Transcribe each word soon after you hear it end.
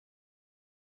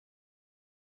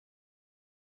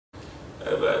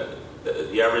But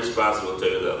the average pastor will tell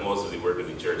you that most of the work of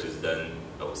the church is done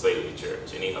outside of the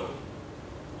church anyhow.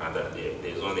 And that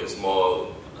there's only a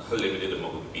small, limited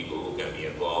amount of people who can be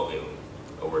involved in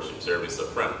a worship service up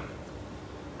front.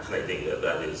 And I think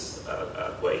that is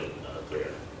quite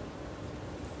clear.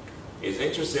 It's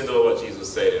interesting though what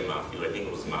Jesus said in Matthew. I think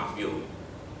it was Matthew,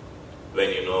 when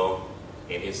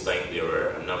in his time there were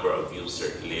a number of views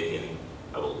circulating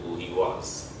about who he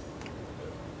was.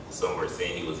 Some were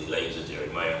saying he was Elijah,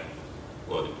 Jeremiah,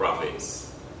 one of the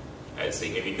prophets. And it's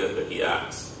significant that he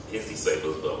asked his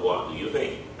disciples, but what do you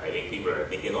think? I think people are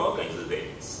thinking all kinds of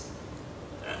things.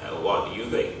 What do you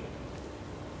think?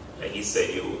 And he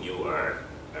said, you are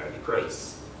the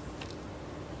Christ,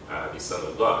 the Son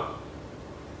of God.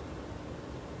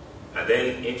 And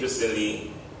then,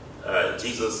 interestingly,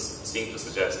 Jesus seemed to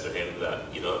suggest to him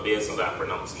that, based on that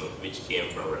pronouncement which came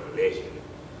from Revelation,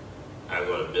 I'm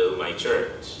going to build my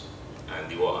church, and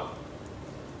the what?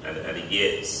 And the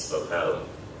gates of hell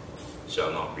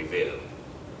shall not prevail.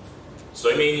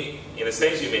 So, I mean, in a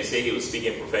sense, you may say he was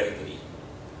speaking prophetically,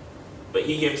 but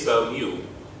he himself knew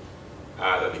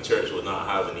that the church would not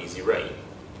have an easy ride,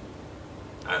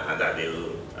 and that there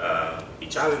will be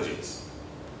challenges.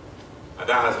 And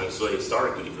that has been so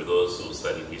historically for those who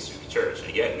study the history of the church.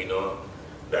 And yet we know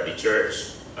that the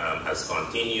church has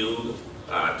continued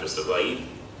to survive,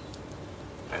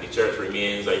 and the church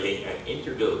remains, I think, an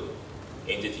integral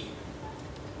entity,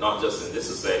 not just in this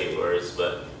society of ours,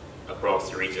 but across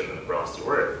the region and across the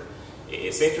world.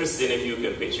 It's interesting if you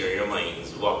can picture in your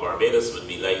minds what Barbados would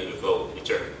be like without the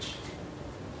church.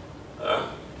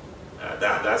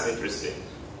 That's interesting.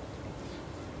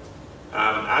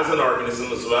 As an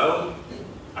organism as well,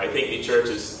 I think the church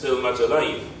is still much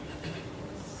alive.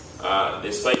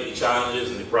 Despite the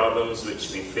challenges and the problems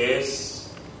which we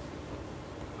face,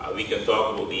 we can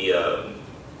talk about the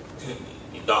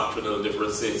doctrinal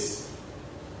differences.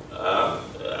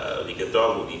 We can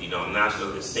talk about the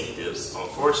denominational distinctives.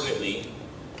 Unfortunately,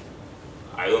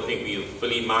 I don't think we've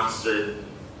fully mastered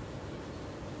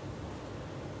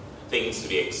things to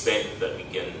the extent that we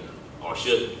can or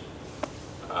should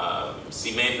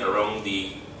cement around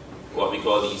what we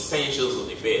call the essentials of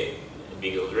the faith,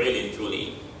 because really and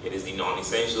truly it is the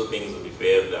non-essential things of the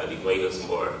faith that divide us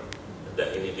more than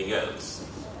anything else.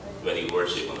 Whether you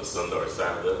worship on a Sunday or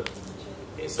Saturday,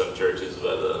 in some churches,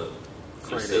 whether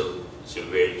you still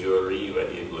should wear jewelry,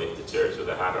 whether you go into church with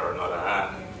a hat or not a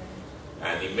hat,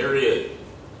 and the myriad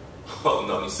of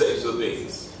non-essential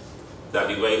things that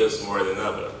divide us more than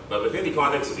ever. But within the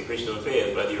context of the Christian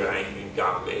faith, whether you're Anglican,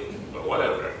 Catholic, or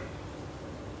whatever,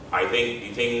 I think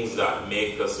the things that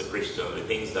make us a Christian, the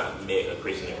things that make a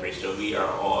Christian, we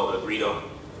are all agreed on.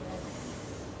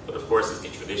 But of course, it's the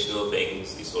traditional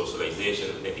things, the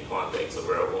socialization within the context of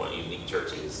our own unique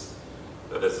churches,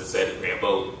 that, as I said, bring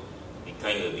about the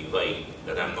kind of divide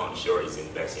that I'm not sure is in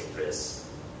the best interest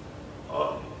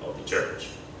of the church.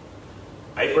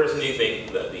 I personally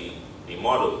think that the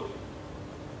model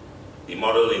in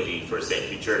the first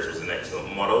century church was an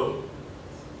excellent model.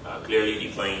 Clearly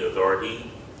defined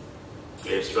authority,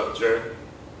 clear structure,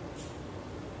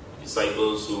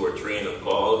 disciples who were trained and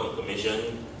called and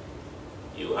commissioned.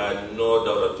 You had no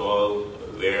doubt at all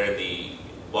where the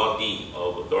body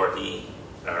of authority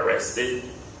rested.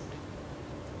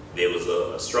 There was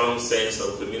a strong sense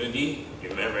of community. You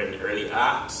remember in the early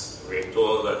Acts, we are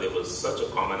told that there was such a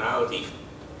commonality,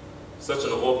 such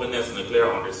an openness and a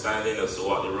clear understanding as to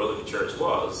what the role of the church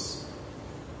was,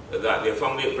 that they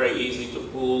found it very easy to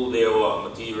pool their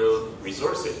material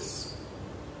resources.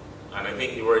 And I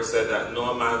think the word said that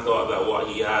no man thought that what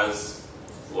he has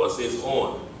was his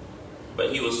own,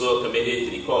 but he was so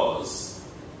committed to the cause.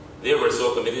 They were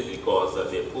so committed to the cause that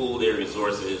they pooled their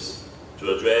resources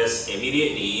to address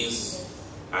immediate needs,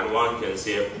 and one can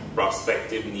say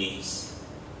prospective needs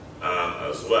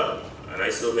as well. And I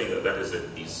still think that that is a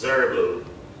desirable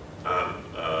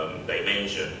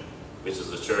dimension, which is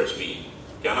the church we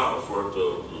cannot afford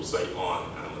to lose sight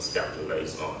on and must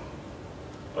capitalize on.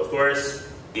 Of course,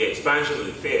 the expansion of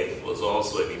the faith was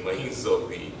also in the minds of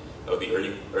the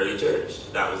early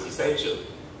church. That was essential.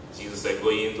 Jesus said,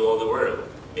 "Go ye into all the world,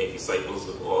 make disciples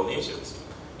of all nations."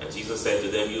 And Jesus said to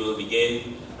them, "You will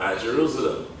begin at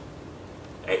Jerusalem,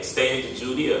 extend to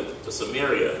Judea, to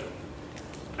Samaria,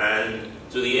 and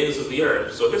to the ends of the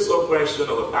earth." So this whole question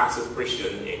of a passive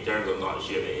Christian in terms of not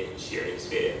sharing his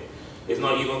faith is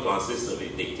not even consistent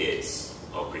with the dictates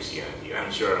of Christianity.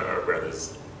 I'm sure our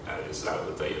brothers in Islam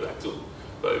will tell you that too.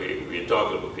 But we're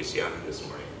talking about Christianity this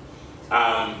morning.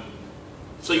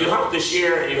 So you have to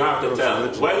share and you have to tell.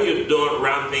 Whether you don't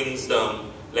ram things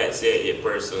down, let's say, a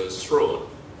person's throat.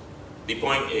 The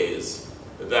point is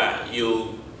that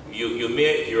you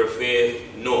make your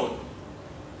faith known.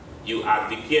 You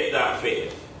advocate that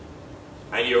faith.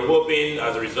 And you're hoping,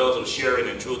 as a result of sharing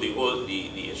and through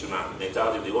the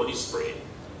instrumentality of the Holy Spirit,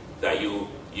 that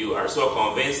you are so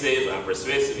convincing and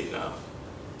persuasive enough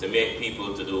to make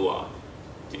people to do what?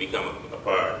 To become a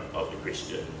part of the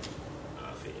Christian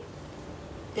faith.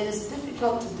 It is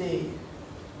difficult today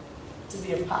to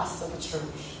be a pastor of a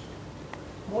church.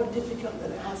 More difficult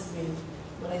than it has been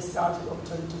when I started over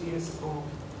 22 years ago.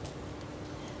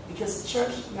 Because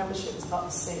church membership is not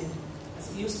the same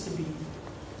as it used to be.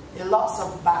 There are lots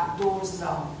of back doors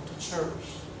now to church.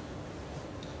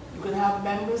 You can have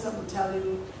members that will tell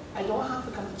you, I don't have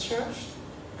to come to church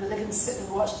because they can sit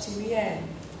and watch TVN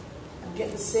and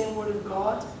get the same word of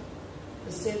God,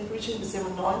 the same preaching, the same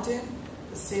anointing,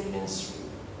 the same ministry.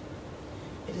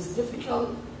 It is difficult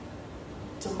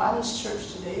to manage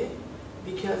church today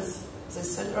because, as I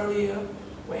said earlier,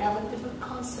 we're having different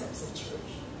concepts of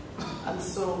church. And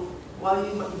so, while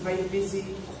you might be very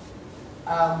busy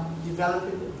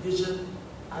developing vision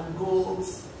and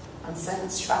goals and setting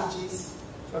strategies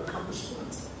for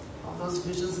accomplishment of those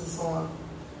visions and so on,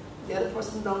 the other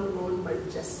person down the road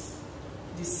might just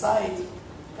decide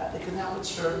that they can have a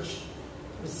church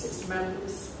with 6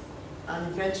 members, and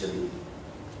eventually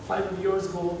 5 of yours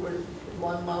go over in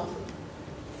 1 month,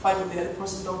 5 of the other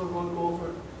person down the road go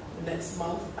over the next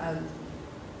month, and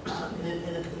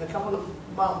in a couple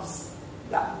of months,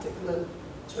 that particular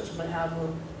church might have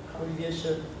a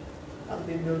congregation that will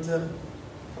be built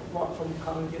from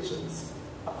congregations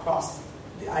across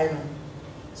the island.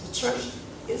 So church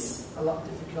is a lot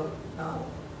difficult now,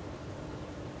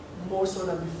 more so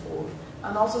than before.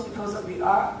 And also because that we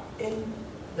are in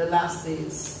the last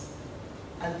days,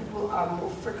 and people are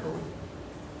more fickle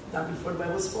than before. The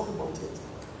Bible spoke about it.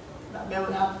 That men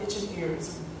will have itching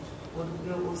ears,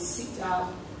 will seek to have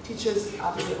teachers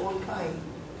after their own kind.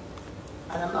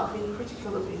 And I'm not being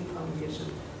critical of any congregation,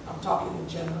 I'm talking in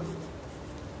general.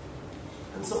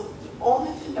 And so the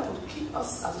only thing that will keep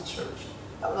us as a church,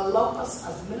 that will allow us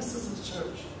as ministers of the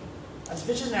church, as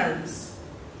visionaries,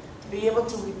 to be able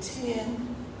to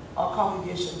retain our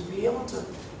congregation, to be able to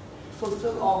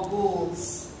fulfill our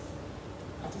goals,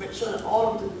 and to make sure that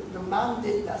all of the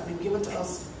mandate that's been given to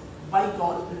us by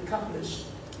God has been accomplished,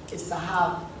 is to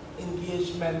have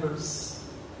engaged members.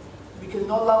 We can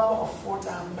no longer afford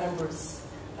to have members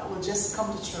that will just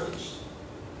come to church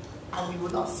and we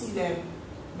will not see them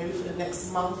maybe for the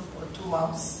next month or 2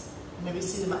 months. Maybe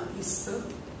see them at Easter,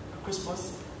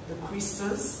 Christmas, the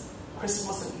Christers,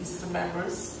 Christmas and Easter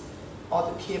members,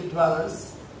 or the cave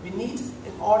dwellers. We need,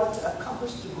 in order to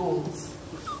accomplish the goals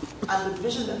and the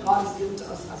vision that God has given to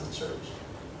us as a church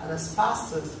and as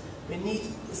pastors, we need,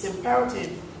 it's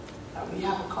imperative that we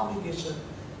have a congregation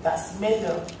that's made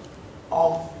up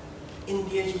of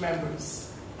engaged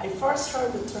members. I first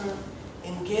heard the term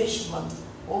engagement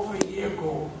over a year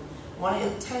ago when I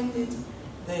attended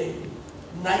the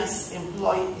NISE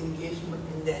Employee Engagement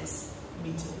Index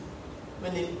meeting,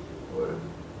 when they were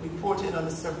reporting on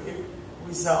the survey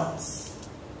results.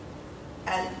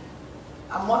 And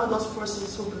I'm one of those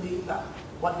persons who believe that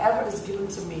whatever is given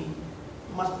to me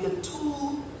must be a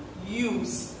tool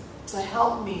used to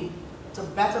help me to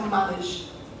better manage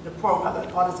the program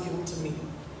that God has given to me,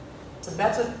 to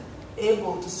better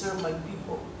able to serve my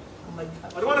people and my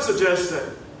country. I want to suggest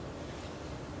that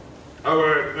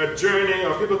our journey,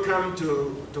 or people come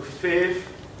to faith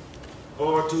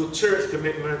or to church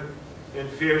commitment in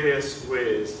various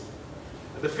ways.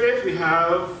 And the faith we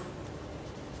have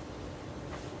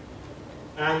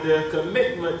and the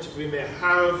commitment we may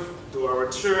have to our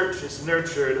church is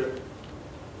nurtured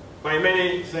by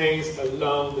many things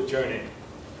along the journey.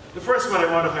 The first one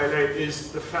I want to highlight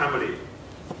is the family.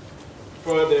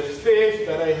 For the faith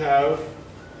that I have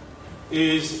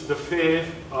is the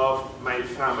faith of my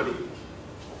family.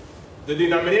 The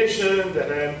denomination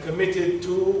that I am committed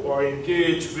to or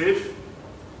engaged with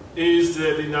is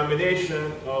the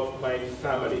denomination of my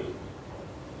family.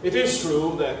 It is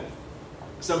true that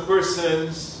some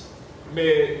persons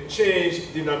may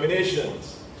change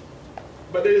denominations,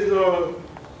 but there is no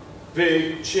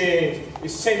big change.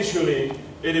 Essentially,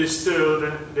 it is still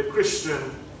the Christian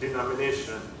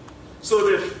denomination. So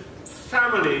the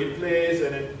family plays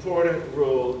an important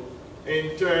role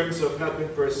in terms of helping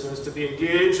persons to be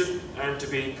engaged and to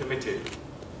be committed.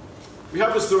 We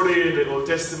have a story in the Old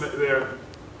Testament where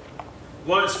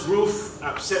once Ruth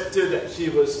accepted that she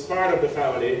was part of the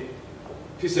family,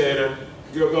 she said,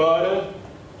 "Your God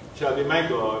shall be my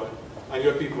God, and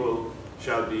your people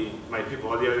shall be my people."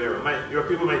 Or the other way, your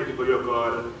people, my people, your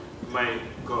God, my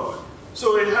God.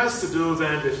 So it has to do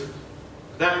then with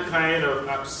that kind of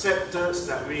acceptance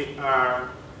that we are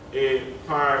a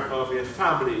part of a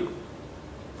family.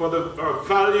 For our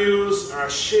values are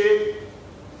shaped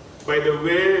by the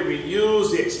way we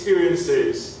use the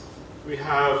experiences we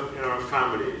have in our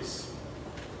families.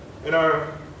 In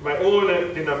my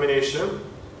own denomination,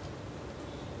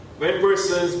 when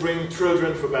persons bring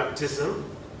children for baptism,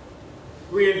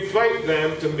 we invite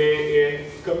them to make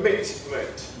a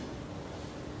commitment.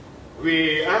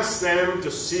 We ask them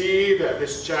to see that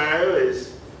this child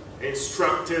is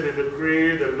instructed in the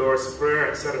creed, the Lord's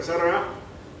Prayer, etc., etc.,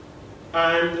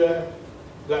 and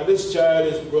that this child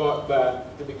is brought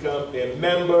back to become a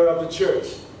member of the church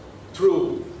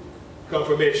through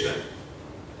confirmation.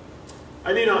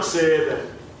 I need not say that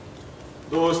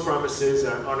those promises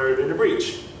are honored in the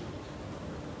breach,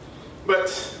 but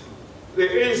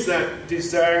there is that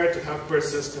desire to have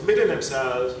persons committing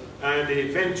themselves and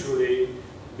eventually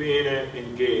being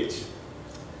engaged.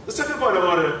 The second point I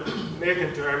want to make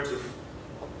in terms of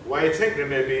why I think there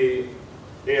may be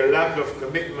a lack of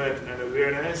commitment and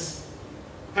awareness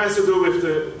has to do with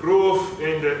the growth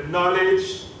in the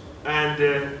knowledge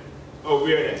and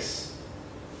awareness.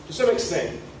 To some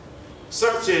extent,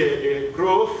 such a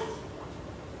growth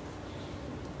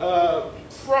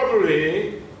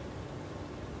probably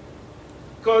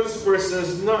causes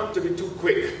persons not to be too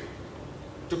quick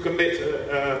to commit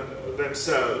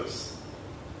themselves.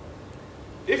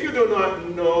 If you do not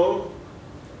know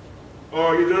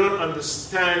or you do not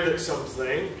understand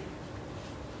something,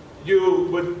 you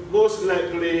would most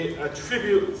likely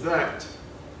attribute that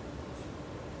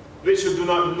which you do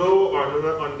not know or do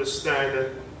not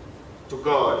understand to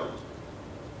God,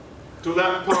 to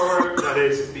that power that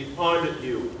is beyond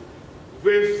you.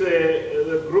 With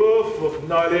the growth of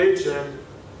knowledge and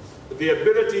the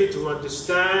ability to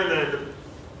understand and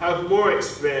have more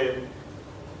explained,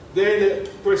 then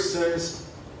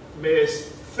persons may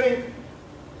think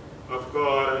of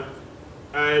God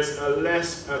as a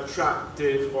less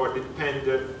attractive or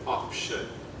dependent option.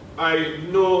 I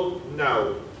know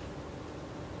now,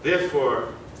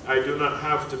 therefore I do not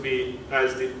have to be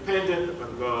as dependent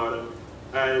on God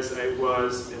as I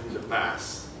was in the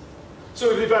past.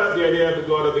 So we developed the idea of the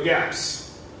God of the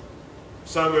gaps.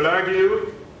 Some will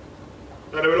argue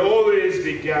that there will always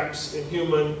be gaps in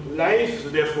human life,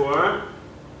 therefore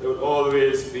there will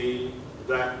always be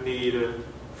that need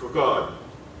for God.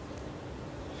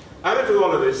 Added to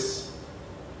all of this,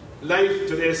 life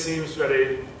today seems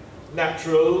very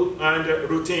natural and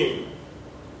routine.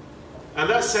 And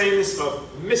that sense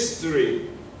of mystery,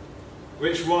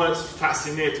 which once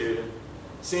fascinated,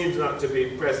 seems not to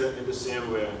be present in the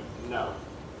same way now.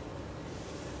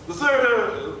 The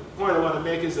third point I want to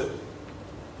make is that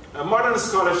modern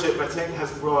scholarship, I think,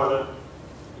 has brought a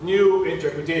new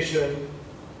interpretation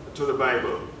to the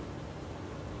Bible.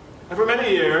 And for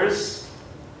many years,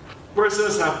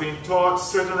 persons have been taught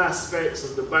certain aspects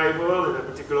of the Bible in a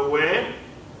particular way.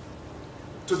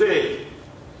 Today,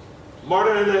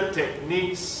 modern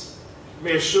techniques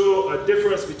may show a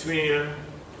difference between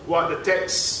what the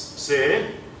texts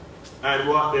say and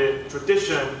what the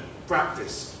tradition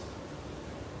practice.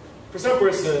 For some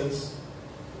persons,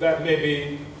 that may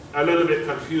be a little bit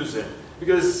confusing,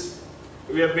 because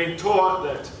we have been taught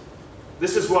that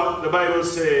this is what the Bible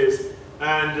says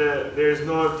and there is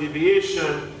no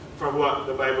deviation from what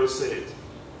the Bible says.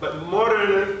 But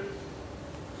modern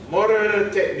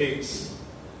techniques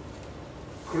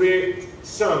create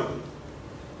some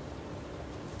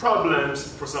problems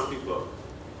for some people.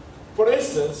 For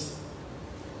instance,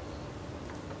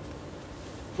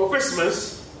 for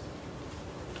Christmas,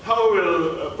 how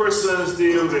will persons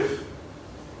deal with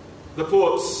the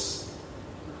Pope's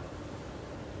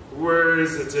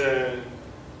words that,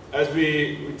 as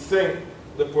we think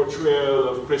the portrayal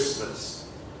of Christmas?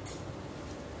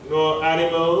 No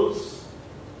animals,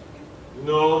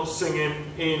 no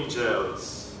singing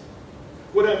angels.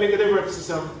 Would that make a difference to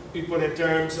some people in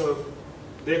terms of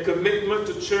their commitment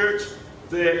to church,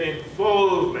 their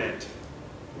involvement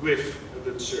with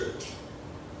the church?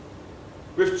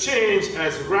 With change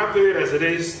as rapid as it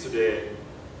is today,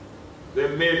 there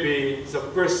may be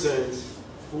some persons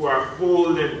who are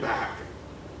holding back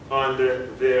on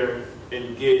their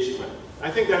engagement. I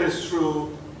think that is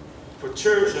true for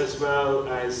church as well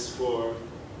as for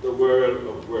the world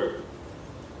of work.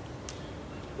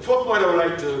 The fourth point I would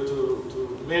like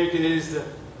to make is that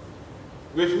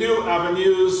with new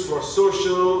avenues for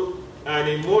social and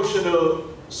emotional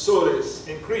solace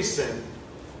increasing,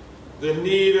 the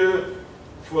need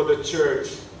for the church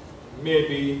may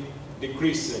be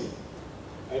decreasing.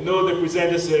 I know the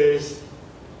presenter said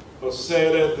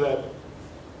that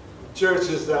church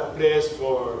is that place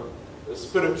for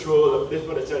spiritual,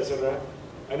 etc.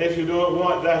 And if you don't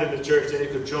want that in the church, then you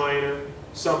could join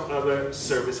some other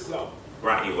service club.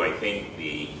 Right. I think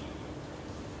the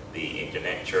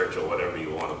internet church, or whatever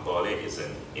you want to call it, is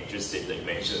an interesting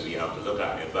dimension we have to look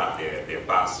at. In fact, there are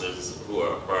pastors who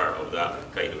are part of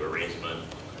that kind of arrangement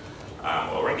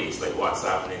already. It's like what's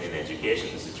happening in education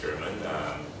is determined.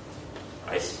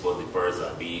 I suppose the powers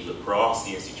that be across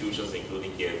the institutions,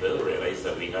 including KFL, realize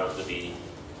that we have to be,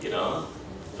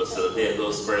 facilitate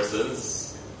those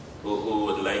persons who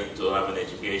would like to have an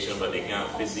education, but they can't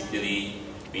physically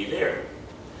be there.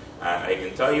 And I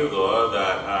can tell you, though,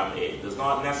 that it does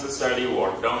not necessarily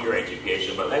water down your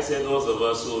education, but let's say those of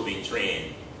us who have been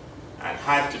trained and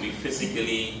had to be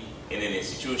physically in an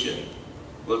institution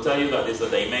will tell you that there's a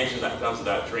dimension that comes to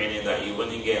that training that you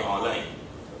wouldn't get online.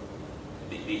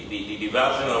 The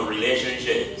development of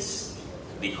relationships,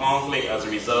 the conflict as a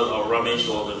result of rubbing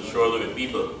shoulder to shoulder with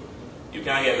people, you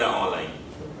can't get that online.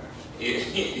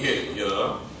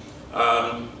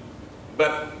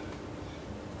 But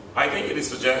I think it is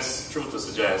true to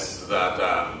suggest that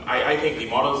I think the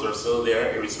models are still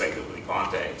there irrespective of the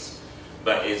context,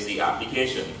 but it's the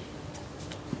application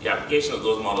of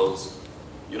those models,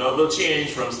 will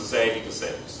change from society to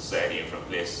society and from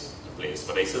place to place,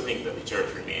 but I still think that the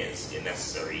church remains a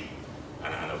necessary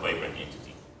and a vibrant